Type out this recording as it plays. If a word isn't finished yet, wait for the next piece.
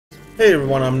Hey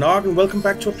everyone, I'm Nog and welcome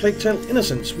back to A Plague Tale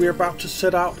Innocence. We're about to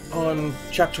set out on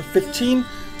chapter 15,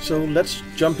 so let's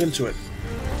jump into it.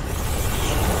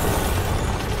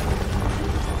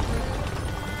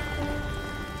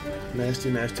 Nasty,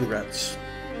 nasty rats.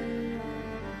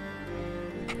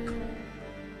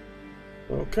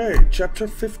 Okay, chapter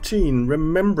 15,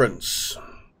 Remembrance.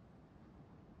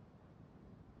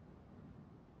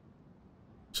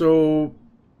 So,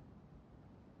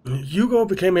 Hugo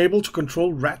became able to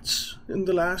control rats in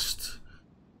the last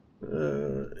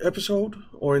episode,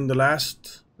 or in the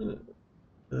last, in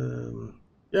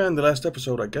the last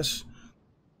episode, I guess.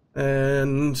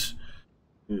 And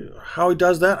how he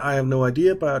does that, I have no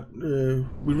idea. But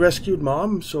we rescued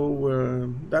Mom,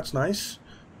 so that's nice.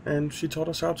 And she taught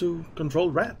us how to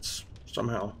control rats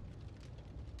somehow.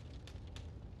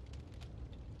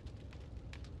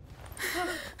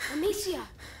 Amicia!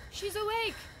 She's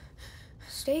awake!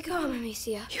 Stay calm,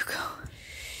 Amicia. Hugo.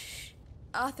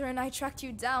 Arthur and I tracked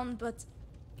you down, but...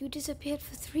 You disappeared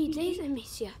for 3 days,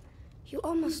 Amicia. You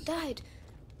almost died.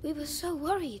 We were so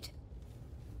worried.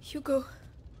 Hugo.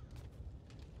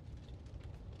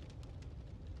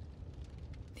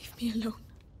 Leave me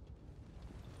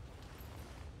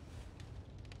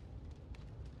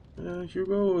alone.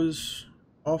 Hugo is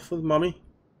off with Mommy.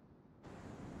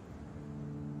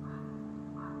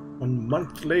 1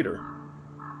 month later.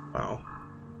 Wow.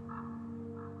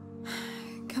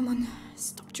 Come on,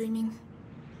 stop dreaming.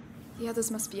 The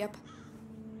others must be up.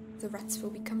 The rats will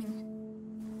be coming.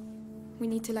 We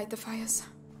need to light the fires.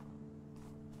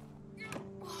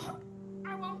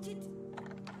 I want it.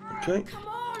 Okay. Come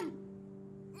on!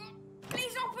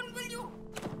 Please open, will you?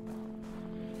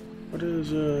 What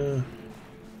is,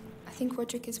 I think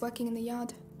Roderick is working in the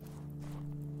yard.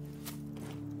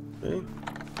 Okay.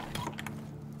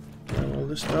 All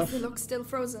this stuff. The lock's still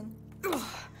frozen.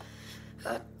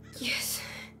 Yes.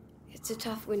 It's a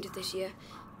tough winter this year.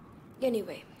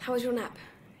 Anyway, how was your nap?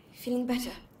 Feeling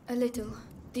better? A little.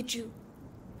 Did you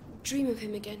dream of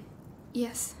him again?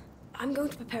 Yes. I'm going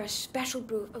to prepare a special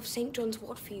brew of St. John's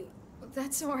wort for you.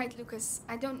 That's all right, Lucas.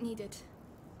 I don't need it.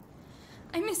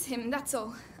 I miss him, that's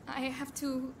all. I have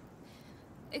to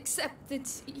accept that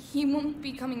he won't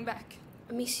be coming back.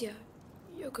 Amicia,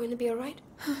 you're going to be alright?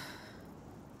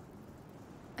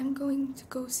 I'm going to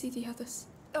go see the others.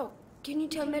 Oh, can you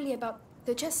tell Melly about...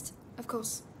 The chest, of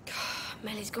course.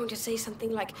 Melly's going to say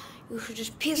something like, you should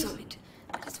just piss on it.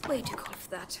 That's way too cold for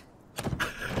that.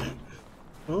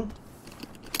 Well,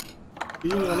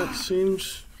 being on it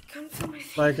seems I can't feel my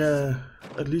feet. like a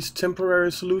at least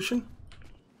temporary solution.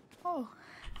 Oh,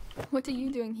 what are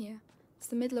you doing here? It's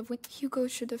the middle of winter. Hugo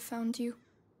should have found you.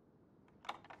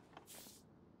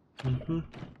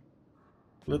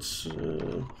 Let's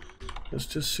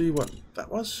just see what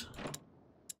that was.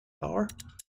 Flower.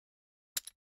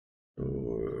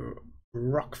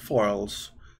 Rock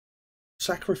foils.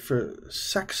 Saxifrage,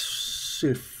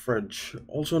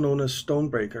 also known as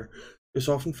stonebreaker, is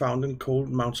often found in cold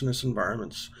mountainous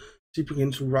environments, seeping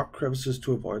into rock crevices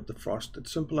to avoid the frost. It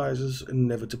symbolizes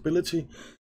inevitability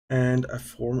and a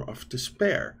form of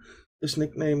despair. This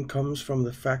nickname comes from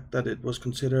the fact that it was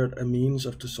considered a means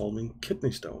of dissolving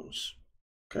kidney stones.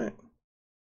 Okay.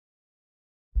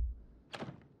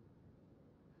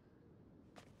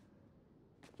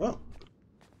 Well,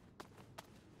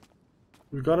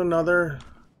 we got another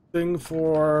thing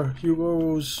for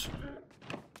Hugo's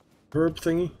herb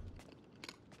thingy.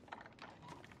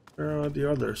 Where are the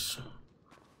others?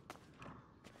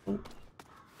 Oh,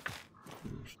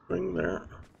 string there.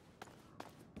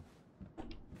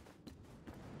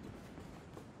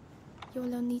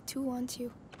 You'll only 2, aren't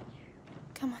you?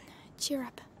 Come on, cheer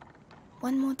up.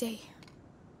 1 more day.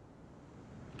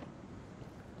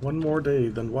 1 more day,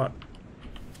 then what?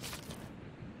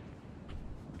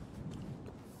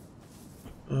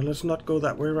 Let's not go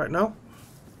that way right now.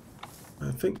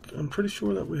 I'm pretty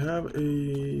sure that we have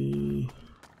a...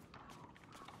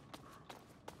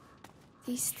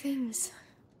 These things.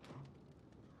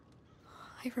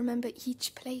 I remember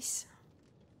each place.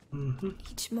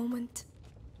 Each moment.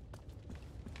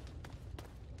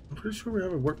 I'm pretty sure we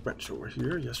have a workbench over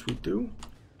here. Yes, we do.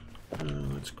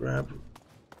 Let's grab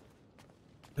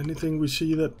anything we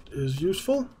see that is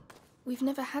useful. We've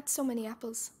never had so many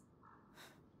apples.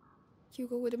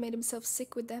 Hugo would have made himself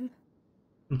sick with them.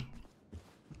 There's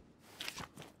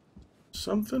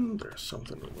something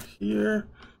over here.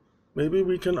 Maybe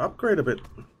we can upgrade a bit.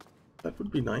 That would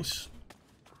be nice.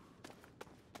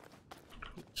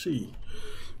 Let's see.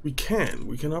 We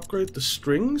can upgrade the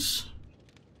strings,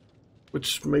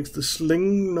 which makes the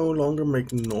sling no longer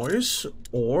make noise,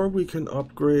 or we can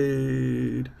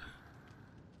upgrade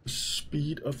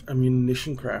Speed of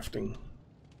ammunition crafting.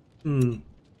 None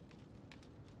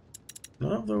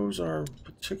of those are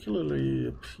particularly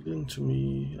appealing to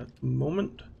me at the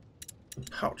moment. The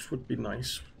pouch would be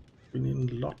nice. We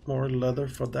need a lot more leather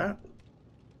for that.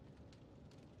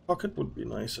 Pocket would be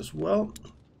nice as well.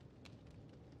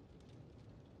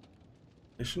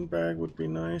 Mission bag would be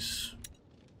nice.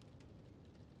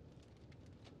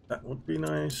 That would be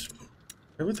nice.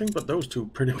 Everything but those two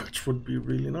pretty much would be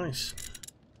really nice.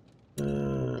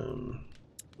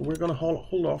 We're gonna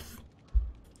hold off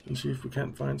and see if we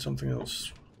can't find something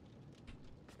else.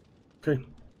 Okay,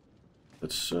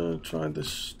 let's try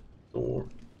this door.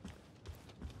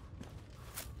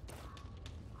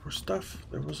 For stuff,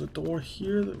 there was a door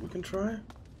here that we can try.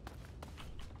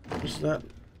 What's that?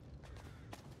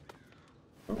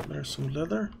 Oh, there's some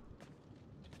leather.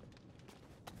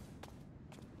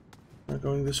 We're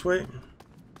going this way.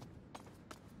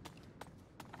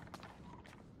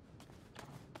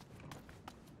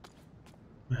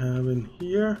 We have in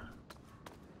here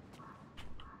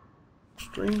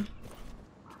string.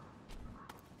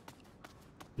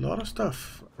 A lot of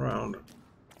stuff around.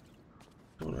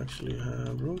 Don't actually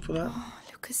have room for that. Oh,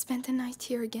 Lucas spent the night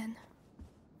here again.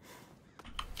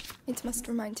 It must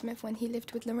remind him of when he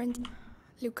lived with Lorenzo.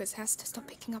 Lucas has to stop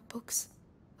picking up books.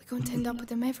 We're going to end up with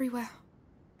them everywhere.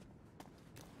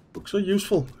 Books are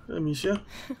useful, Amicia.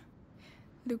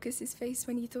 Lucas's face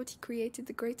when he thought he created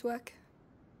the great work.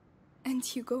 And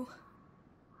Hugo.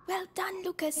 Well done,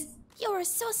 Lucas. You're a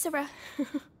sorcerer.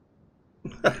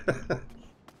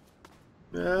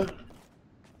 Yeah.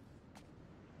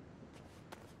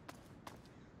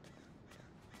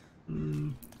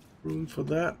 Room for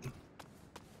that.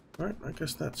 Alright, I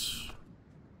guess that's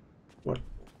what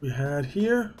we had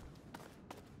here.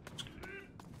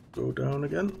 Go down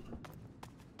again.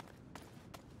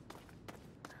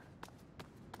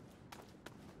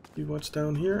 See what's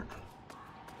down here.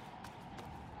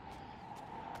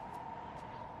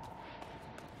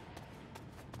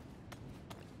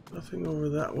 Nothing over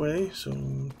that way, so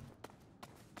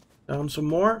down some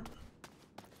more.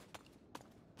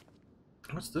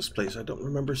 What's this place? I don't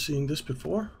remember seeing this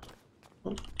before.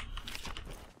 Oh,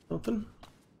 nothing.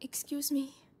 Excuse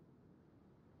me.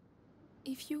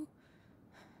 If you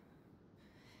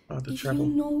The if chapel.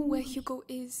 you know where Hugo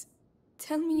is,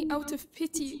 tell me out of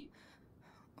pity.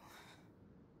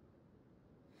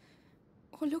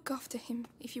 Or look after him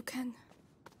if you can.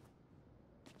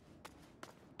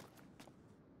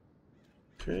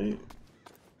 Okay.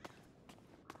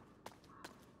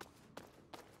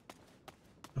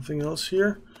 Nothing else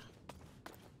here.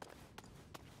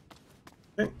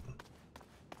 Okay.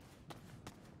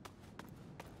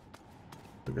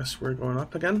 I guess we're going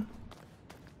up again.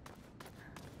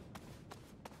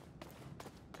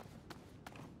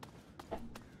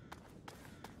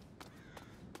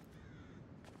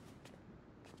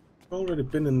 Already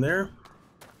been in there.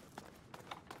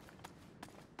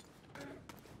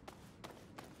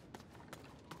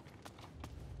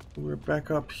 We're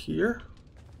back up here.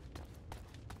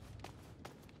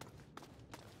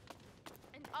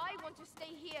 And I want to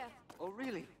stay here. Oh,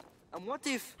 really? And what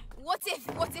if... What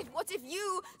if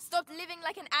you stopped living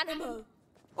like an animal?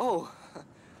 Oh,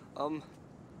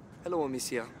 hello,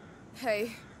 Amicia.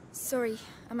 Hey, sorry,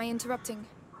 am I interrupting?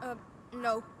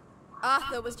 No.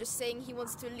 Arthur was just saying he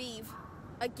wants to leave.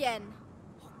 Again.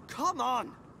 Come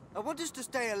on! I want us to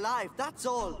stay alive, that's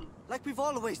all. Like we've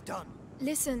always done.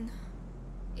 Listen,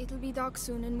 it'll be dark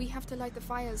soon and we have to light the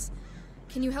fires.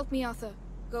 Can you help me, Arthur?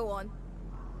 Go on.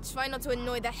 Try not to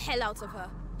annoy the hell out of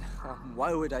her.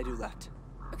 Why would I do that?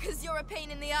 Because you're a pain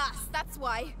in the ass, that's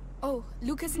why. Oh,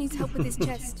 Lucas needs help with his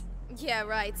chest. Yeah,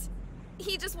 right.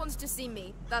 He just wants to see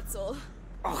me, that's all.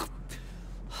 Oh.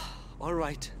 All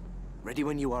right. Ready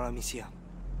when you are, Amicia.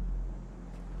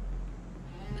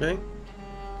 Okay.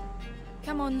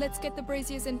 Come on, let's get the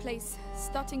braziers in place,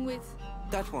 starting with...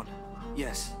 That one.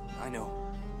 Yes, I know.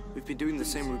 We've been doing the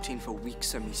same routine for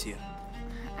weeks, Amicia.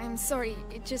 I'm sorry,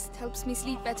 it just helps me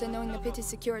sleep better knowing the pit is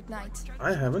secure at night.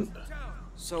 I haven't.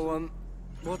 So,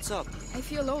 what's up? I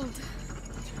feel old.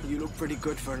 You look pretty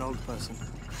good for an old person.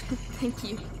 Thank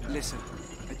you. Listen,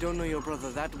 I don't know your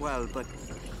brother that well, but...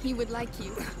 He would like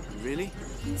you. Really?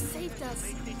 You saved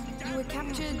us. You were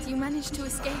captured, you managed to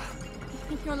escape.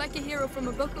 You're like a hero from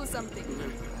a book or something.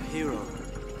 A hero?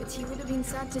 But he would have been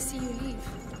sad to see you leave.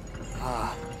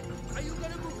 Ah. Are you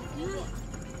gonna move?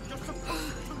 You're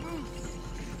supposed to move.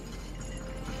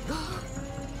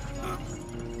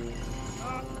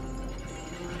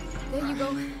 There you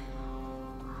go.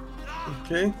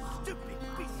 Okay. Stupid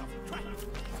piece of crap.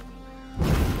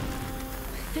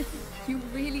 You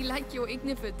really like your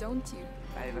Ignifer, don't you?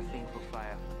 I have a thing for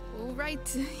fire. All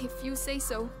right, if you say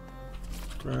so.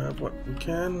 Grab what we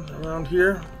can around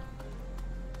here.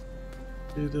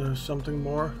 See, there's something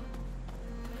more.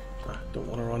 I don't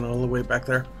want to run all the way back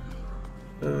there.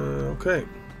 Okay.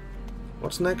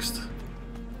 What's next?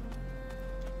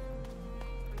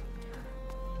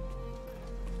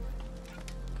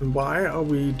 And why are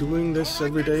we doing this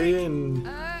every day? And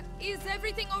Is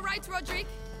everything all right, Roderick?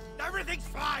 Everything's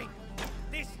fine.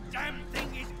 This damn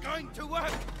thing is going to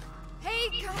work. Hey,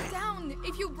 calm down.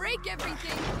 If you break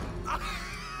everything...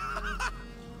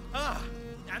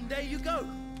 And there you go.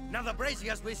 Now the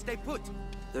braziers will stay put.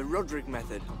 The Roderick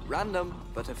method. Random,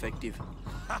 but effective.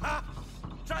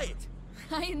 Try it.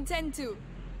 I intend to.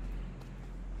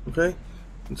 okay.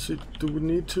 Let's see. Do we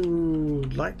need to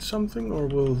light something, or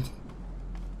will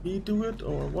he do it,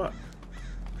 or what?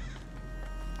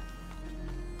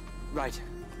 Right.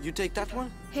 You take that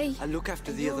one? Hey, I'll look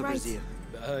after the you other all right? brazier.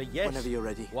 Yes. Whenever you're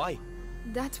ready. Why?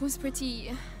 That was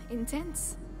pretty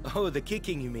intense. Oh, the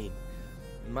kicking, you mean?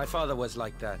 My father was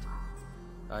like that.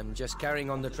 I'm just carrying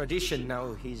on the tradition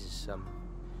now. He's,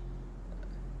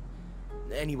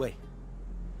 Anyway,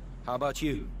 how about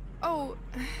you? Oh,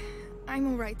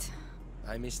 I'm all right.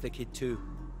 I miss the kid too.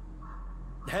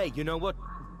 Hey, you know what?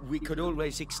 We could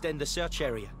always extend the search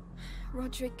area.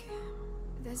 Roderick,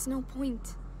 there's no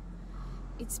point.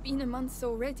 It's been a month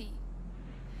already.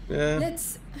 Yeah.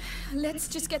 Let's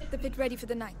just get the pit ready for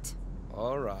the night.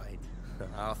 All right.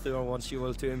 Arthur wants you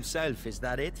all to himself, is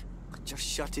that it? Just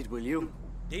shut it, will you?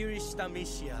 Dearest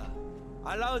Amicia,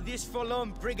 allow this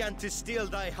forlorn brigand to steal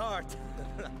thy heart.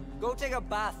 Go take a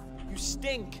bath. You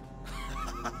stink.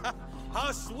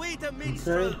 How sweet a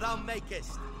minstrel Okay. thou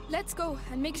makest. Let's go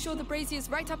and make sure the brazier's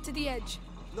right up to the edge.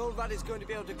 No rat is going to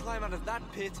be able to climb out of that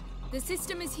pit. The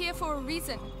system is here for a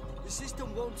reason. The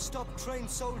system won't stop trained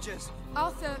soldiers.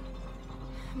 Arthur,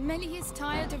 Melly is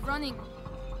tired of running.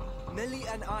 Melly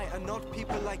and I are not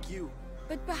people like you.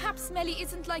 But perhaps Melly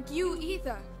isn't like you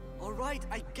either. All right,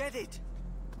 I get it.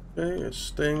 Okay, it's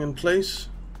staying in place.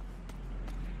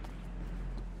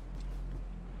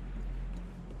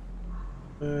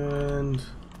 And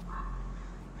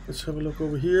let's have a look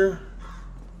over here.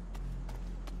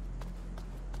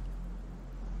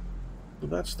 So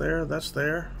that's there, that's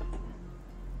there.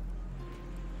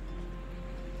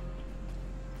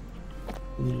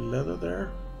 Any leather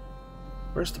there?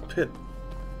 Where's the pit?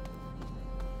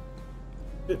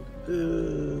 It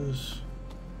is...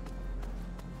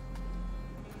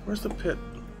 Where's the pit?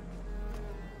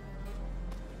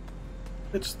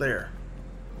 It's there.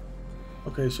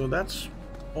 Okay, so that's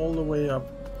all the way up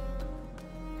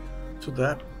to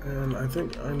that, and I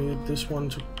think I need this one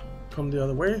to come the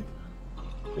other way.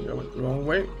 I think I went the wrong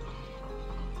way.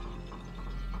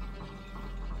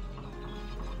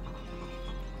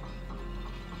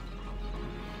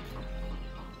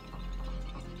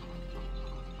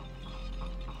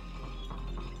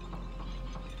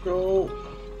 Go.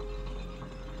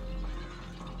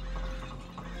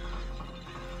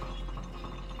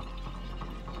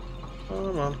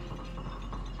 Come on.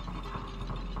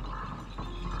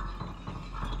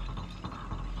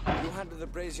 You handle the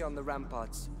brazier on the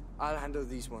ramparts. I'll handle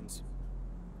these ones.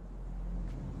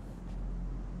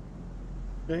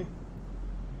 Okay.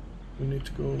 We need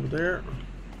to go over there.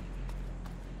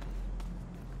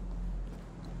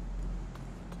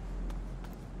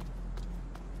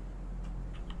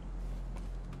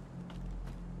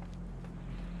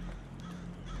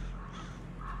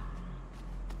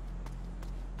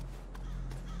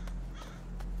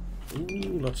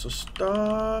 Ooh, lots of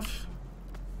stuff.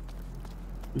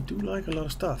 We do like a lot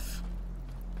of stuff.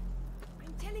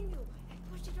 I'm telling you, I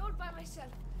pushed it all by myself.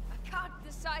 A cart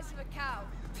the size of a cow.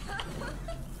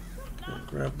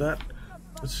 Grab that.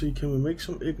 Let's see, can we make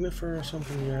some ignifer or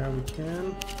something? Yeah, we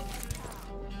can.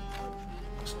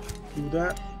 Let's do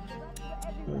that.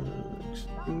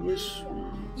 Extinguish.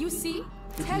 You see?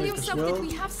 can Tell make yourself as well. that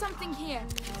we have something here,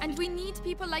 and we need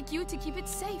people like you to keep it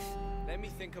safe. Let me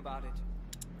think about it.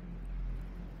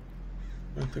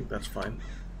 I think that's fine.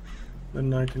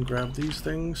 Then I can grab these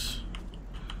things.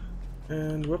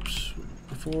 And whoops,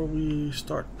 before we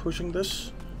start pushing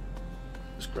this,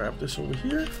 just grab this over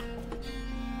here.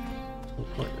 No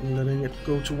point in letting it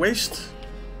go to waste.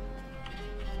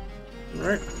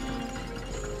 Alright.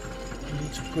 I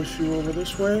need to push you over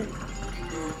this way.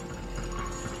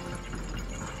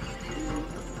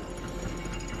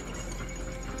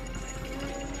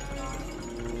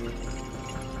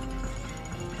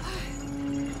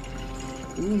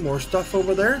 Ooh, more stuff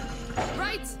over there.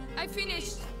 Right, I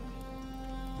finished.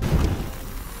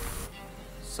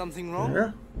 Something wrong?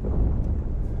 There.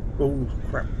 Oh,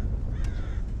 crap.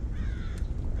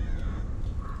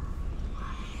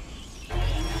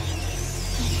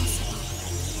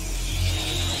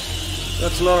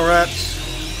 That's a lot of rats.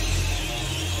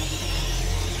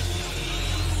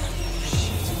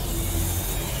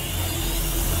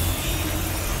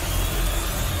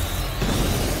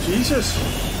 Jesus.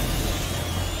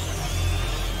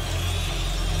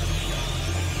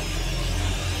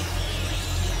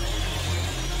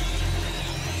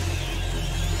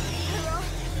 There are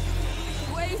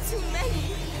way too many.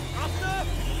 After!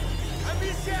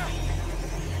 Amicia!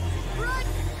 Run!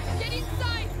 Get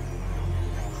inside!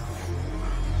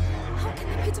 How can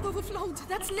the pit have overflowed?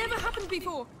 That's never happened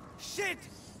before. Shit!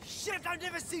 Shit, I've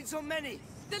never seen so many!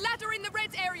 The ladder in the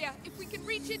red area. If we can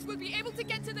reach it, we'll be able to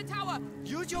get to the tower.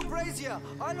 Use your brazier.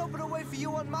 I'll open a way for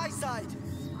you on my side.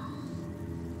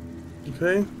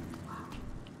 Okay.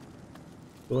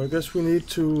 So I guess we need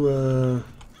to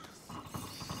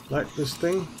light this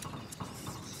thing.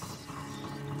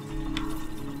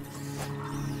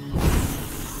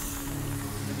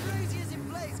 The brazier's in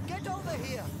place. Get over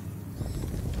here.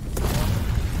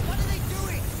 What are they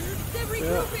doing? They're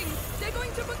regrouping. They're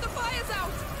going to put the fires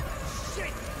out.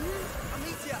 Shit!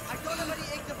 Amicia, I don't have any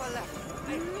Ignifer left.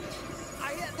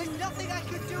 There's nothing I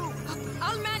could do.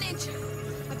 I'll manage.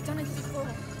 I've done it before.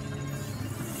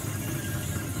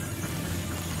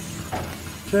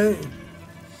 Okay.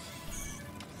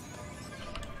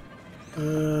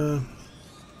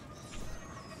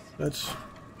 Let's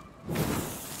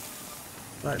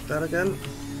light that again.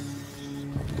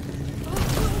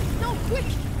 Oh, no, quick!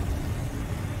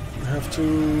 I have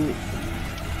to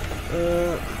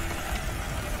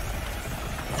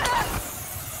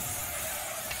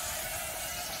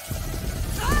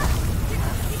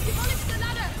It demolished the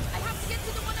ladder. I have to get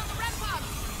to the one on the rampart.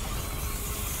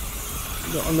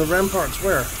 on the ramparts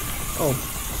where? Oh,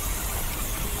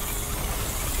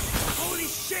 Holy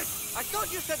shit! I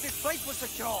thought you said this place was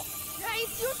secure. Yeah, it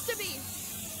used to be.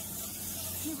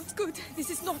 Not good. This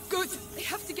is not good. I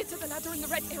have to get to the ladder in the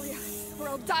red area, or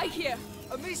I'll die here.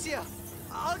 Amicia,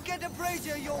 I'll get a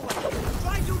brazier your way.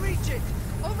 Try to reach it.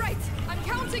 All right, I'm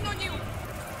counting on you.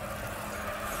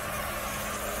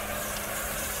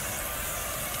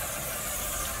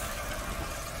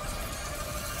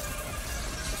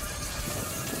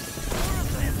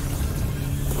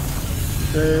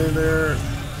 okay, there.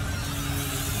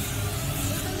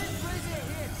 There's a lit brazier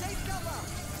here. Take cover.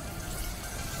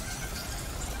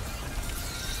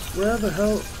 Where the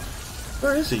hell?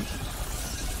 Where is he?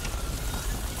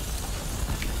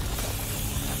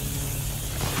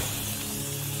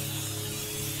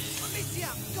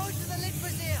 Amicia, go to the lit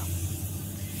brazier.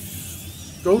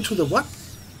 Go to the what?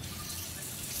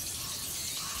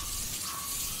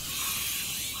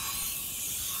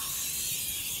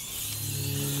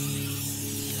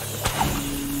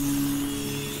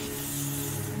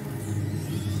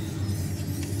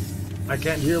 I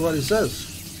can't hear what he says.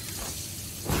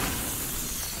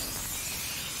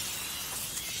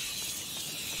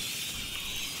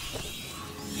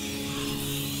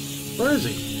 Where is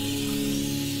he?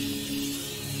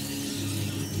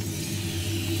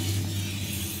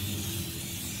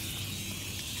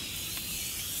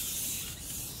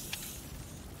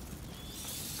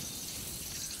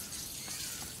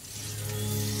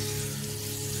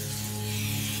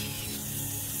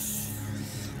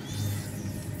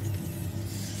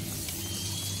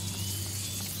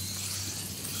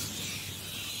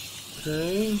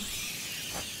 Okay.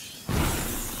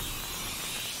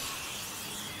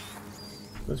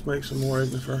 Let's make some more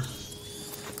Ignifer.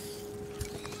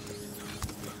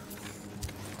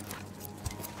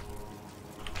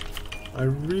 I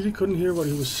really couldn't hear what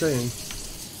he was saying.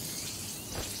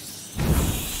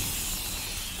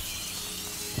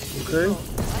 Okay.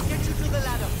 I'll get you to the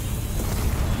ladder.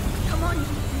 Come on, you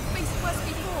faced worse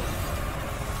before.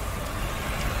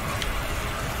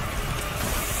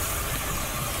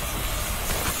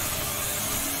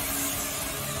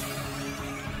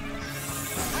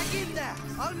 Hang in there.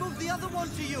 I'll move the other one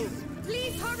to you.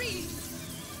 Please hurry.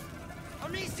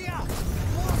 Amicia,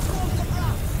 more swarms of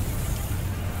rats.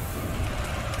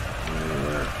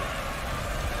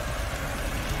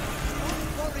 Don't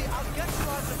worry, I'll get you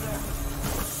out of there.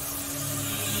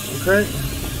 Okay.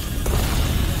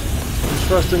 I'm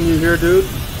trusting you here, dude.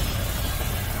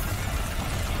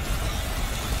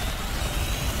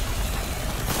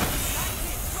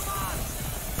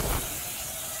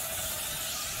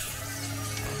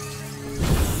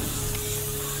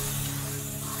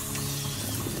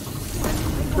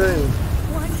 Okay.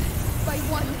 One by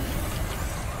one.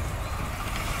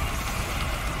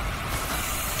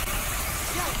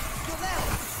 Yeah, you're there.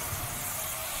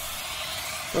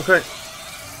 Okay.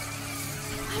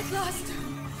 At last.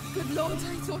 Good Lord,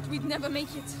 I thought we'd never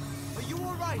make it. Are you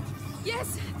all right?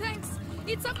 Yes, thanks.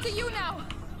 It's up to you now.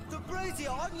 The brazier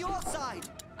on your side!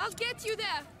 I'll get you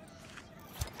there!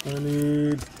 I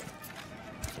need...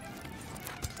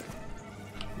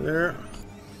 There.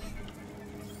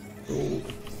 Oh.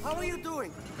 How are you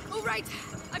doing? All right.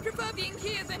 I prefer being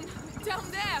here than down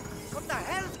there. What the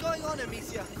hell's going on,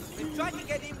 Amicia? We've tried to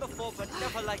get in before, but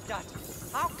never like that.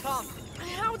 How come?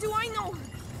 How do I know?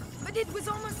 But it was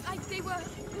almost like they were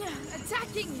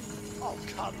attacking. Oh,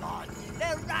 come on.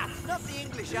 They're rats, not the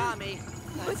English army.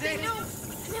 But they know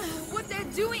what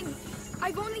they're doing.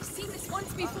 I've only seen this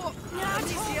once before. At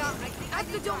home,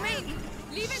 at the domain.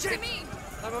 Leave it to me.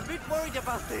 I'm a bit worried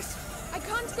about this. I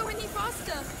can't go any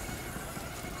faster.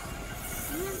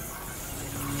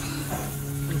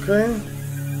 Okay.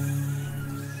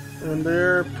 And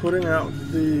they're putting out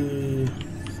the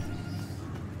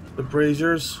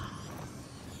braziers.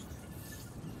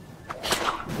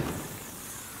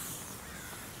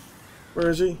 Where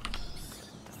is he?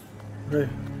 Okay.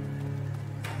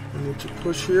 I need to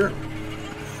push here.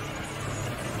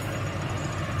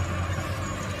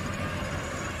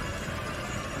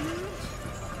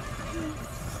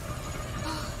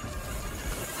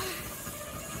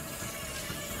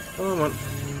 Come on.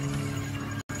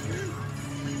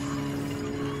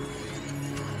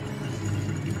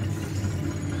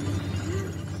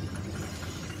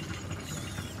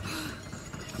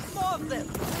 More of them.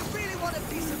 They really want a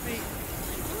piece of me.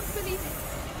 I don't believe it.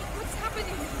 What's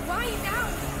happening? Why now?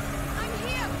 I'm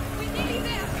here. We're nearly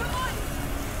there. Come on.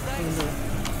 Thanks.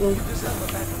 Well, You deserve a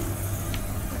battle.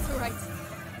 It's all right.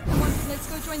 Come on, let's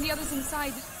go join the others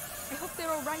inside. I hope they're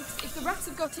all right. If the rats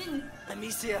have got in.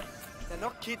 Amicia, they're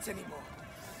not kids anymore.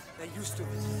 They're used to it.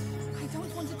 I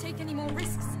don't want to take any more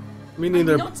risks. me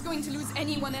neither. I'm not going to lose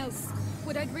anyone else.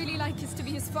 What I'd really like is to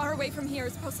be as far away from here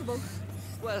as possible.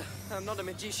 Well, I'm not a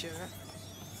magician, huh?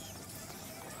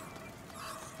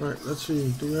 Right, let's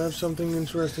see. Do we have something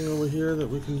interesting over here that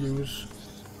we can use?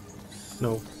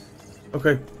 No.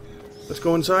 Okay. Let's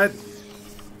go inside.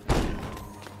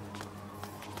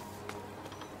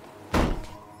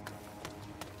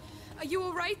 Are you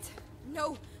all right?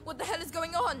 No, what the hell is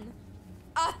going on?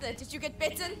 Arthur, did you get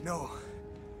bitten? No.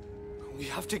 We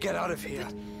have to get out of here.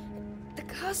 The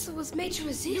castle was made to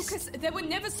resist. Lucas, there were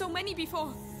never so many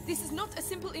before. This is not a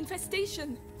simple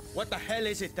infestation. What the hell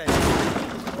is it then?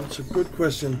 That's a good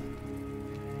question.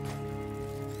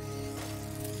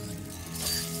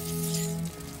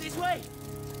 This way!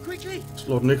 Quickly! It's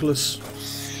Lord Nicholas.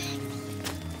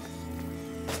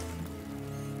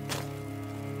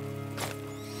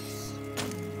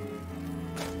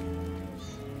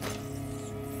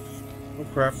 Oh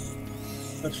crap.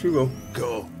 That's Hugo.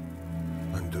 Go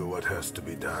and do what has to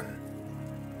be done.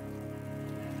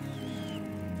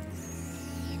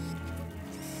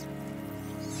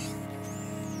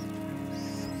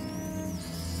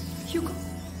 Hugo.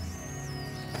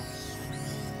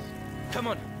 Come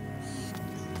on.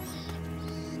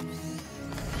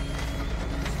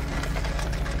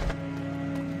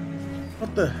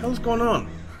 What the hell's going on?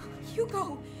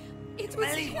 Hugo. It was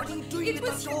Ellie, him. what are you doing It at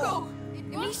was the Hugo. door?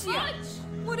 Amicia.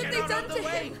 What have Get they out done of the to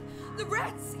way. him? The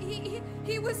rats.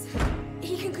 He was.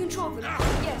 He can control them.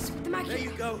 Yes, with the There magic.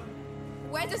 you go.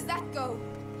 Where does that go?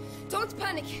 Don't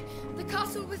panic. The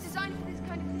castle was designed for this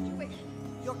kind of situation.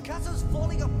 Your castle's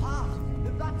falling apart.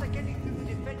 The rats are getting through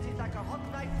the defenses like a hot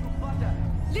knife through butter.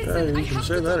 Listen, you I can have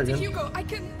say to that talk to again. Hugo. I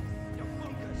can. You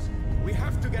bunkers. We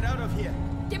have to get out of here.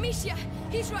 Amicia,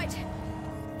 he's right.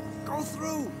 Go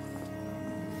through.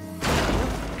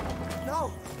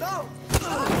 No, no.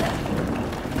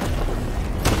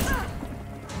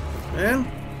 Man?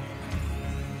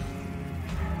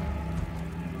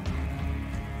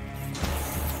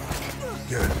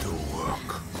 Get to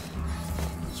work.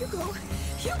 Hugo.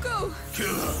 Hugo.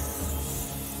 Kill her,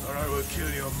 or I will kill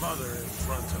your mother in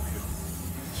front of you.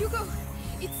 Hugo.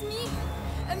 It's me.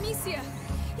 Amicia.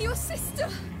 Your sister.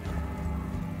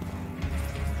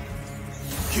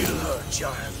 Kill her,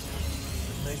 child.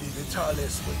 And maybe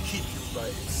Vitalis will keep you by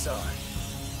his side.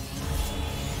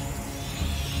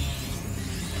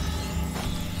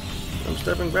 I'm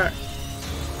stepping back.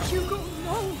 Hugo,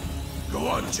 no. Go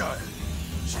on, child.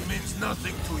 She means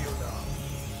nothing to you now.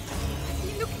 I've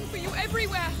been looking for you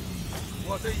everywhere.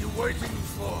 What are you waiting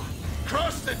for?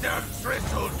 Cross the damn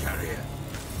threshold, carrier.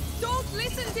 Don't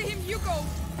listen to him, Hugo.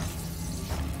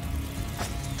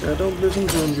 Yeah, don't listen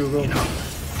to him, Hugo.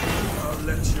 I'll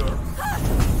let your...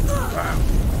 Wow.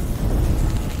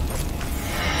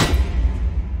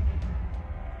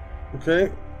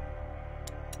 Okay.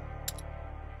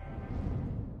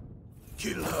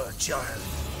 Kill her, child.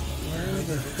 Where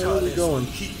the hell are we going?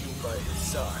 Keep you by his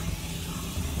side.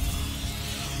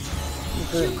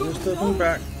 Okay, we're stepping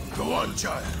back. Go on,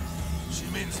 child. She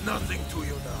means nothing to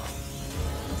you now.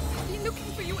 I've been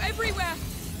looking for you everywhere.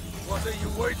 What are you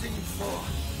waiting for?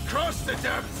 Cross the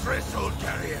damn threshold,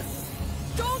 carrier.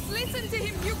 Don't listen to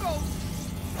him, Hugo.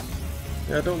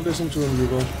 Yeah, don't listen to him,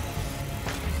 Hugo.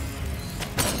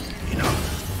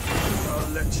 Enough. I'll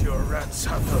let your rats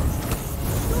have her.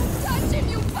 Don't touch him,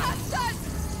 you bastard!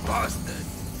 Bastard!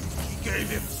 He gave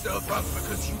himself up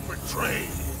because you betrayed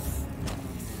him.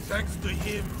 Thanks to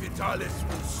him, Vitalis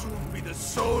will soon be the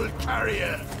sole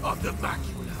carrier of the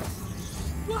macula.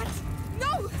 What?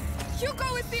 No!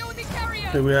 Hugo is the only carrier!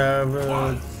 Okay, we have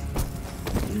the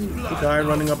guy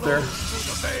running up there.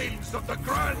 Through the veins of the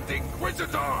Grand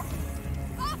Inquisitor!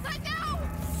 Arthur, no!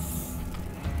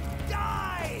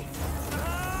 Die!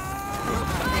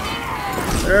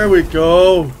 There we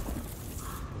go.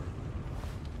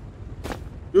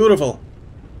 Beautiful.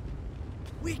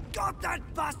 We got that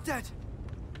bastard!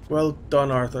 Well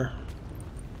done, Arthur.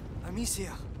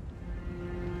 Amicia.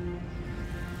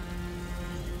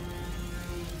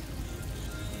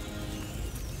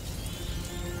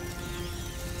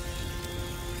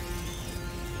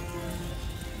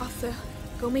 Arthur,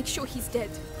 go make sure he's dead.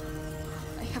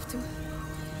 I have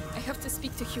to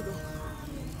speak to Hugo.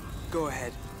 Go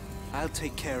ahead. I'll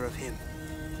take care of him.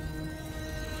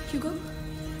 Hugo?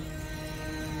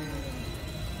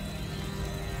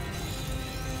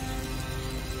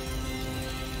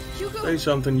 Hugo! Say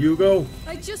something, Hugo.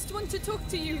 I just want to talk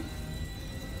to you.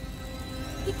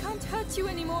 He can't hurt you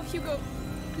anymore, Hugo.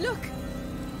 Look!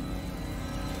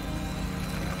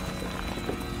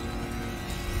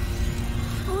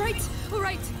 All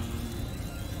right.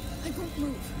 I won't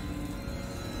move.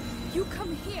 You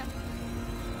come here.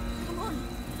 Come on.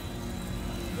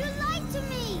 You lied to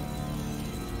me!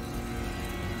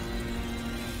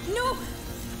 No!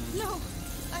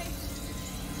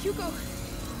 Hugo,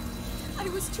 I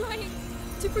was trying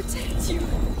to protect you.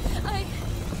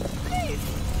 Please!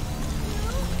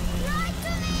 You lied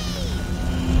to me!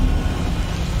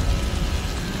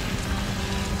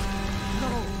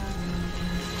 No!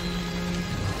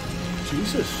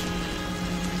 Jesus.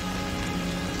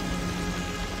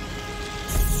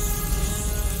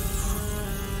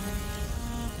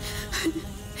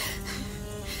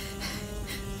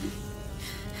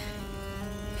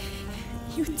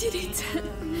 You did it.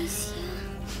 Amicia.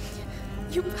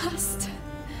 You passed.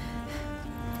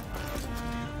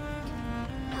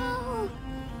 Oh!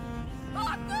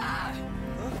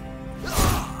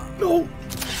 No.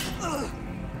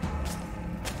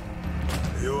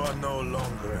 You are no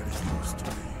longer as you used to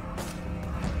be.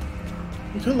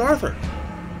 You killed Arthur.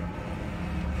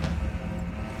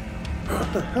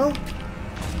 What the hell?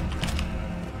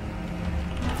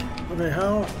 Okay,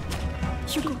 how?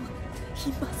 Hugo,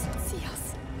 he mustn't see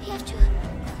us. We have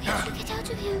to get out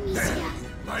of here, Amicia.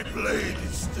 My blade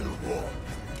is still warm,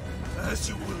 as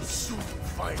you will soon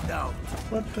find out.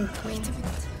 What the hell? Wait a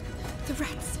minute. The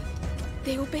rats.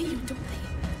 They obey you, don't they?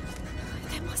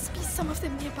 There must be some of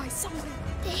them nearby somewhere.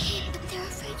 They hate, but they're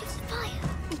afraid of the fire.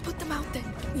 We'll put them out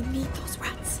then. We need those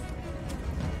rats.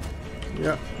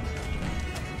 Yeah.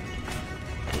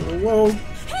 Whoa.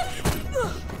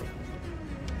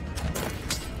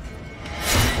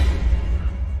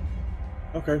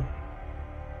 Okay.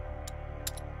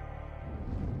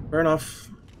 Fair enough.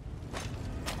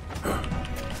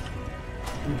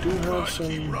 We do have I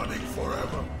keep some. running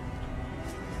forever.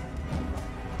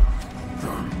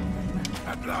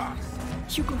 At last.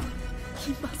 Hugo,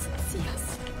 he mustn't see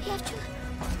us. We have to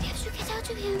get out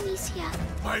of here, Amicia.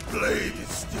 My blade is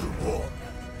still warm,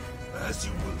 as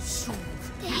you will soon.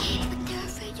 They hate, but they're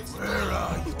afraid of the Where fire.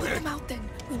 are you? We'll put them out then.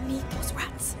 We need those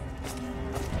rats.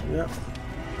 Yeah.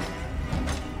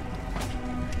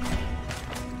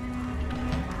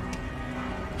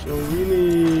 So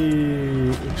really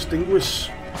extinguish.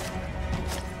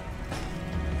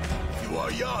 You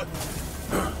are young.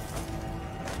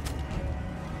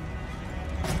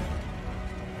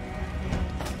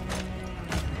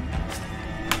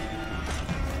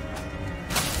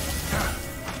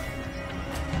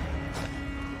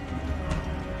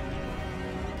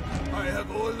 I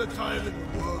have all the time in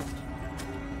the world.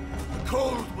 The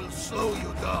cold will slow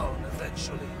you down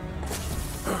eventually.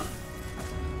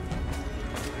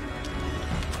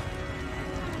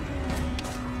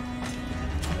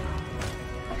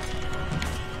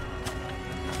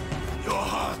 Your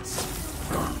hearts.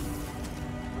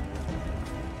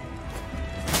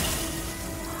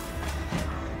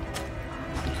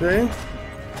 Okay.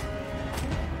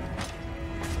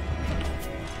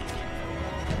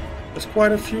 There's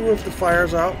quite a few of the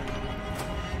fires out.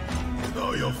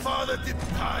 No, your father didn't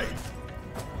hide.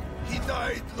 He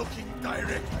died looking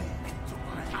directly into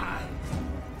my eyes.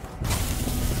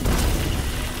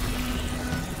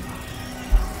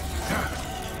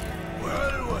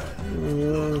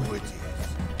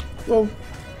 Whoa.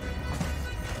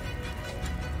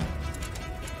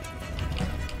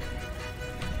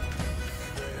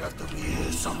 They have to be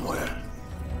here somewhere.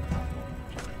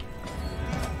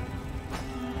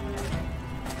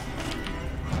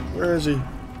 Where is he?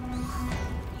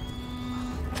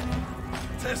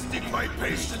 Testing my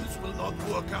patience will not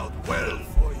work out well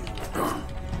for you.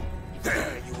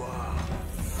 There you are.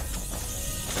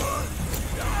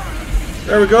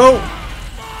 There we go.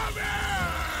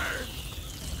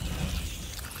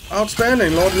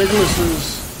 Outstanding. Lord Nicholas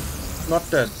is not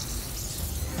dead.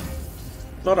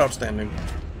 Not outstanding.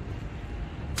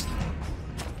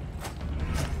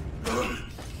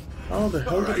 How the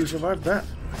hell did he survive that?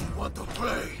 You want to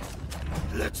play?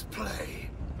 Let's play.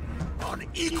 On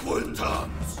equal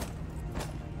terms.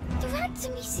 The rats,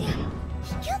 Amicia.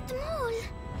 He killed them all.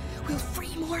 We'll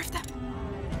free more of them.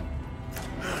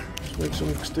 Let's make some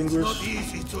It's extinguish. not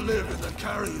easy to live in the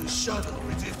carrier's shuttle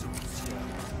with it, Amicia.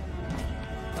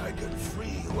 I can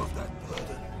free you of that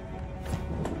burden.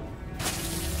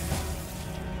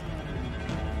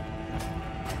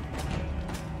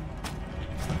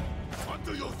 What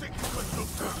do you think you could do?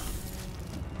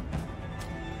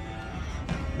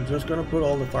 I'm just gonna put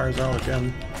all the fires out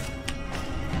again.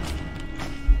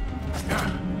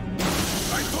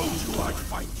 I told you I'd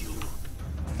find you.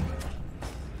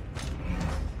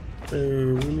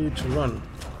 We need to run.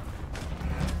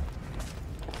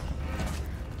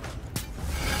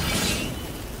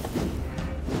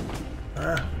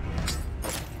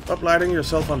 Stop lighting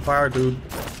yourself on fire, dude.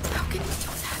 How can you do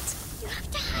that? You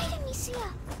have to hide, Amicia.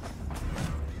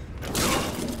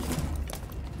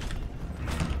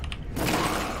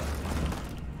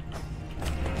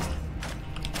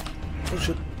 Oh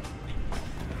shit.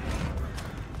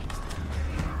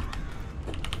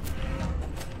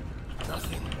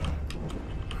 Nothing.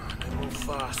 They move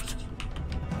fast.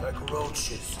 Like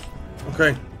roaches.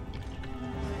 Okay.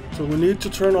 So we need to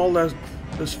turn all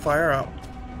this fire out.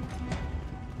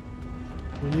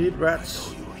 We need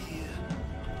rats. You were here.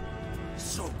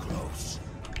 So close.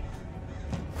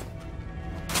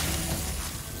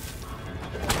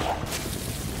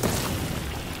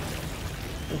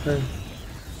 Okay.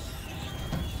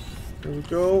 There we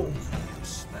go. You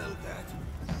smell that?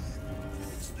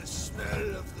 It's the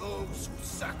smell of those who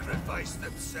sacrifice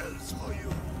themselves for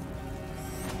you.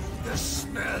 The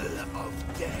smell of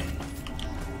death.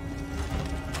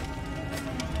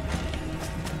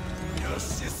 Your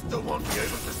sister won't be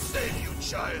able to save you,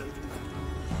 child.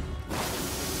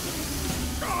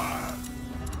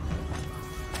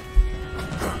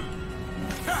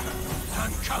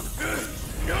 Handcuff!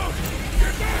 No!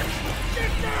 Get back!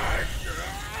 Get back!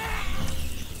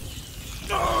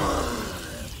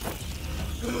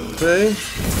 Okay.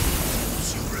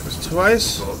 That's twice.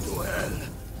 Go to hell.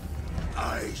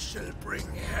 I shall bring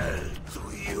hell to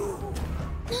you.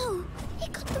 No, he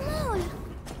got them all.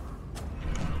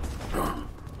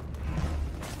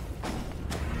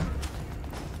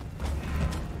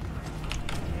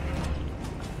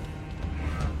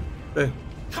 Hey.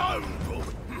 Come to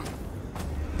me.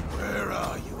 Where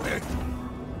are you, Ed?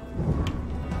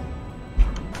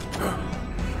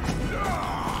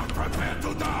 Prepare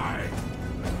to die.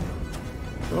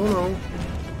 Oh no.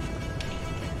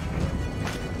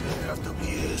 They have to be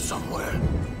here somewhere.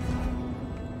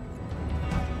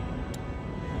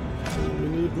 So we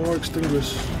need more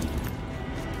extinguish.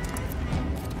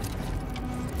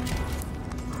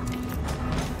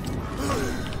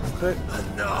 Okay. And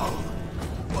now,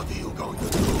 what are you going to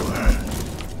do, eh?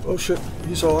 Oh shit,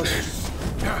 he saw us.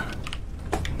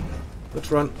 Let's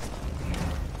run.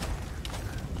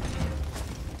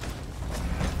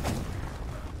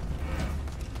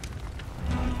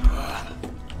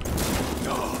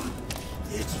 No,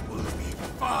 this will be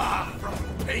far from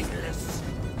painless.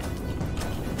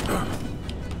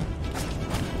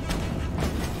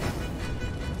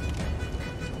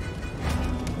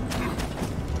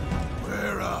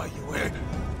 Where are you, Ed?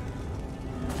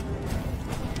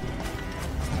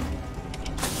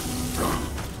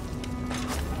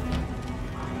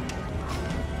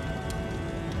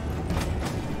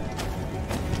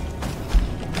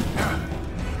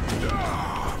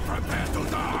 Prepare to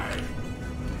die.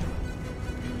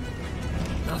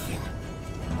 Nothing.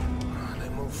 They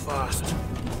move fast,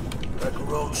 like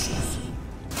roaches.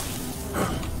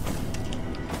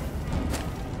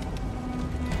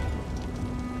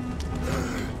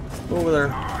 Over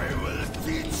there. I will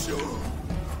teach you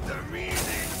the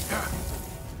meaning.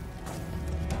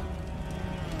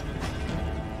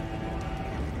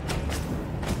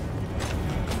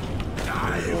 I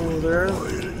Over there. will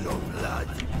boil your blood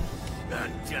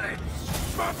until it's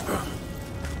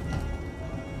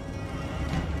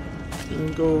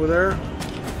And go over there.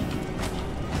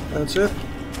 That's it.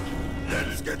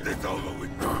 Let's get this over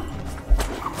with.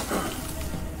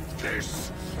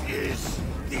 This is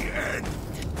the end.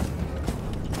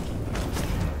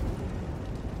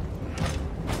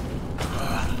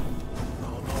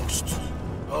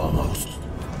 Almost.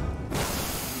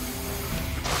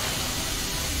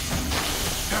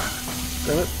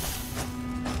 Damn it.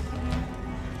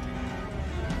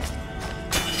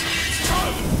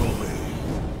 Come for me.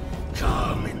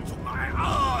 Come into my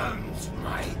arms,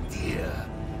 my dear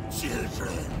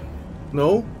children.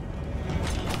 No.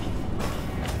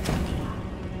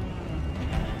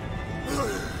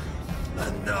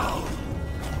 And now,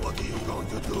 what are you going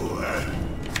to do, eh?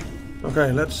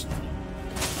 Okay, let's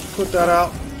put that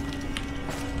out.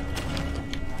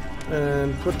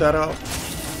 And put that out.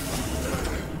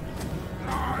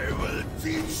 I will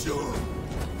teach you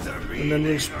the And then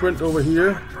we'll sprint over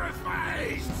here.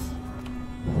 sacrifice.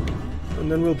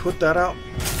 And then we'll put that out.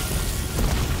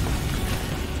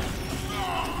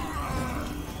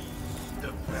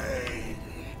 The pain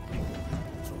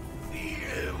to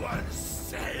feel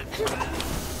oneself.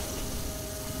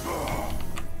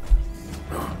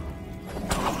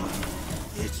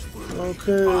 This will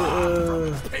Okay,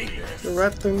 painless. the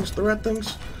rat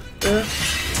things. There.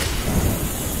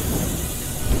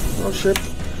 Oh shit.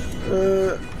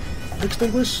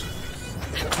 Extinguish.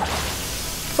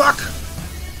 Fuck!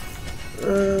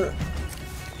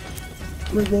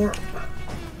 Make more.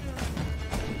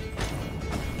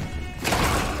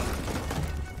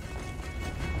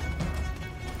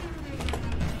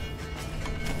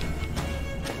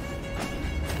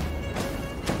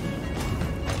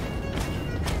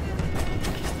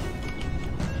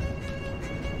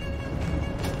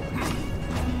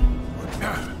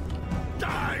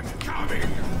 I'm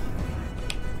coming.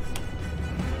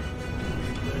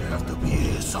 They have to be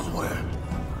here somewhere.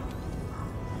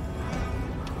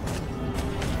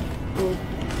 Oh,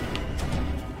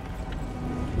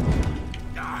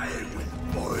 I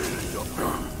will boil your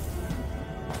blood.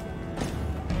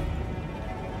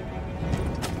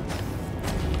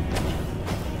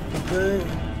 okay.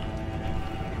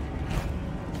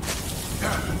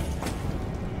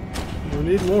 We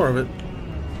need more of it.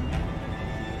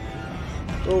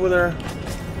 Go over there.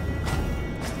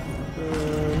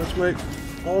 Let's make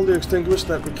all the extinguish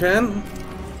that we can.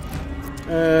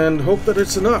 And hope that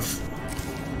it's enough.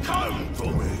 Come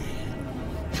to me.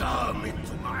 Come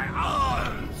into my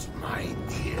arms, my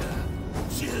dear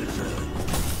children.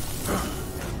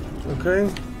 Okay.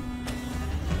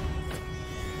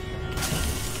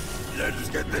 Let's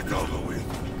get this over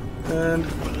with. And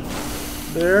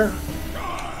there.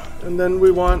 And then we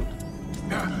want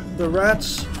the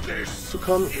rats This to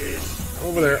come is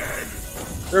over there.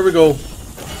 There we go.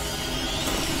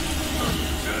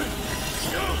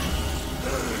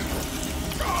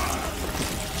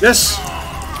 Yes!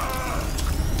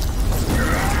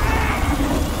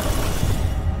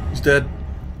 He's dead.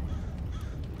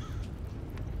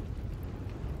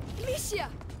 Amicia!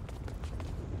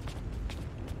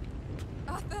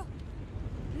 Arthur!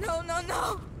 No, no,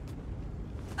 no!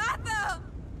 Arthur!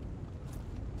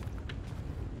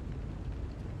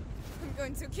 I'm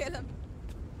going to kill him.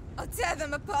 I'll tear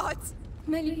them apart.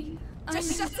 Melly,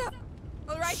 Just shut up,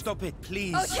 all right? Stop it,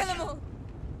 please. I'll kill them all.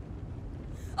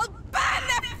 I'll burn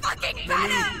their fucking Melly,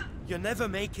 banner! you'll never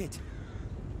make it.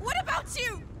 What about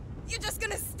you? You're just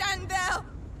gonna stand there?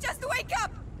 Just wake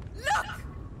up! Look!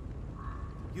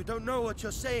 You don't know what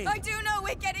you're saying. I do know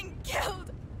we're getting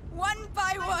killed! One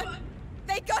by one!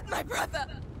 They got my brother!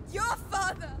 Your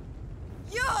father!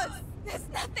 Yours! There's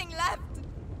nothing left!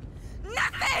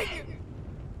 Nothing!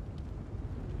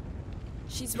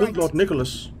 She's Good right. Lord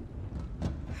Nicholas.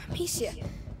 Amicia.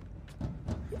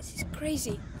 This is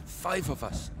crazy. 5 of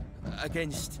us.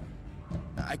 Against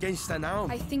an arm.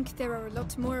 I think there are a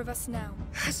lot more of us now.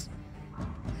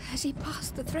 Has he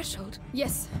passed the threshold?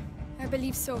 Yes, I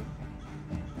believe so.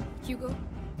 Hugo,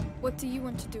 what do you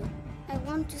want to do? I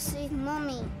want to save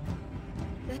Mommy.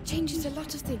 That changes a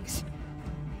lot of things.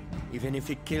 Even if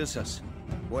it kills us,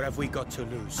 what have we got to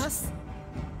lose? Us?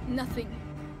 Nothing.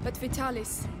 But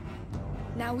Vitalis.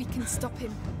 Now we can stop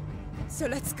him. So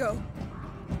let's go.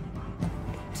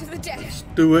 To the death.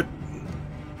 Do it.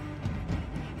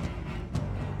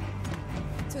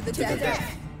 To the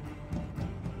death.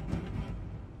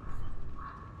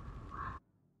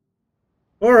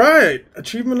 Alright,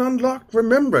 achievement unlocked,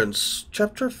 Remembrance,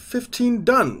 chapter 15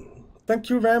 done. Thank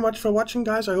you very much for watching,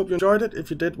 guys. I hope you enjoyed it. If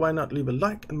you did, why not leave a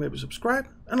like and maybe subscribe,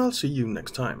 and I'll see you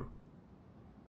next time.